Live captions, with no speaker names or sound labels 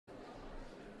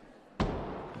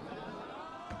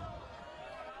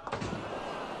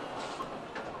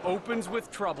Opens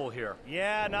with trouble here.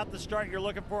 Yeah, not the start you're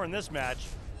looking for in this match.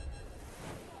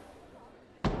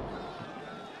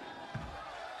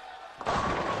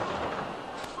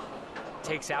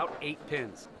 Takes out 8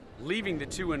 pins, leaving the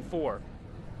 2 and 4.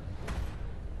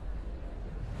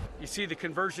 You see the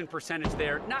conversion percentage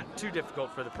there, not too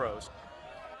difficult for the pros.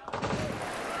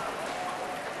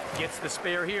 Gets the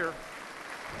spare here.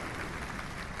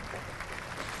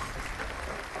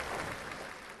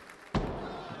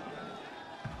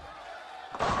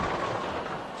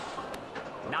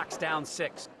 Knocks down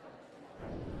 6.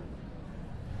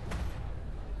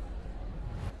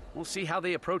 We'll see how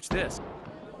they approach this.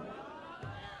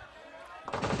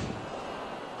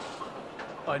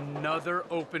 Another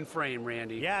open frame,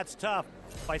 Randy. Yeah, it's tough.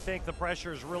 I think the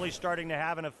pressure is really starting to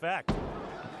have an effect.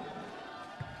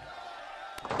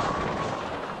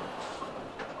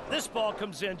 This ball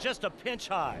comes in just a pinch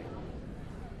high.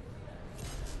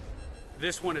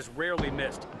 This one is rarely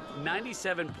missed.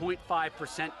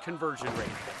 97.5% conversion rate.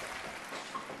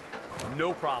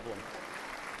 No problem.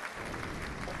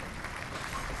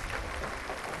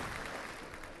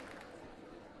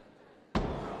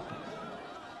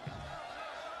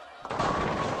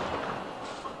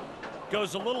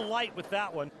 Goes a little light with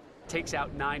that one. Takes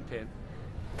out 9 pin.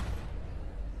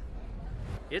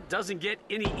 It doesn't get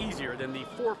any easier than the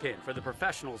 4 pin for the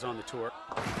professionals on the tour.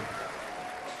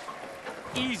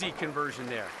 Easy conversion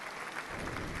there.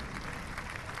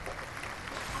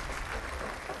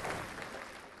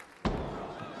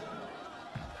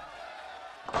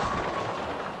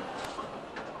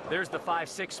 There's the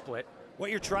 5-6 split. What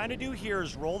you're trying to do here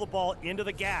is roll the ball into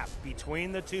the gap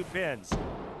between the 2 pins.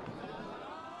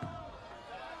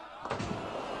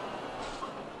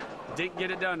 Didn't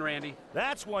get it done, Randy.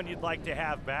 That's one you'd like to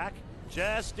have back.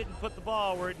 Just didn't put the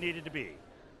ball where it needed to be.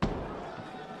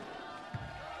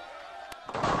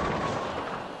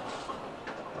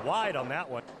 Wide on that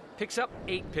one. Picks up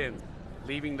 8 pin,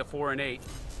 leaving the 4 and 8.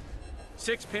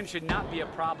 6 pin should not be a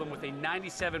problem with a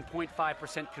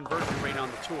 97.5% conversion rate on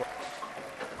the tour.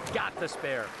 Got the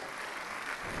spare.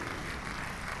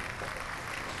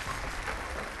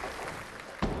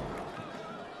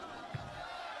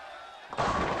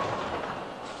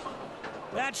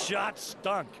 That shot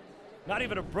stunk. Not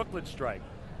even a Brooklyn strike.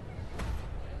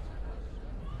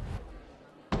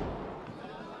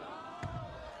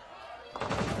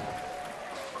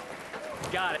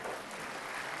 Got it.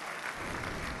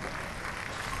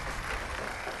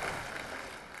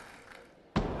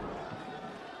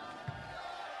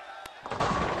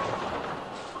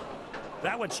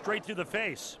 That went straight through the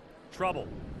face. Trouble.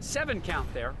 7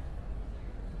 count there.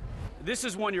 This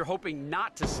is one you're hoping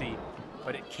not to see,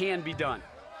 but it can be done.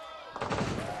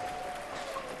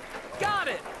 Got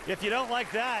it! If you don't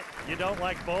like that, you don't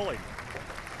like bowling.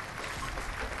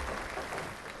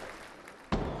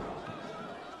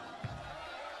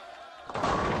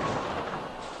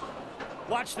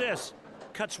 Watch this.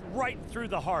 Cuts right through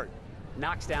the heart.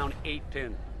 Knocks down 8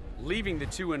 pin, leaving the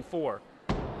 2 and 4.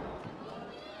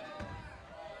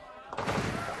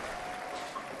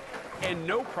 And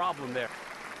no problem there.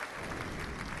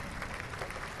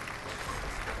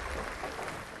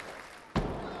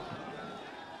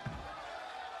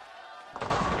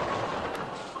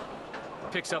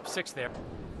 Picks up 6 there.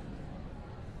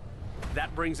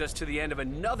 That brings us to the end of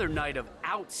another night of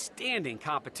outstanding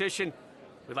competition.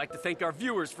 We'd like to thank our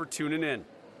viewers for tuning in.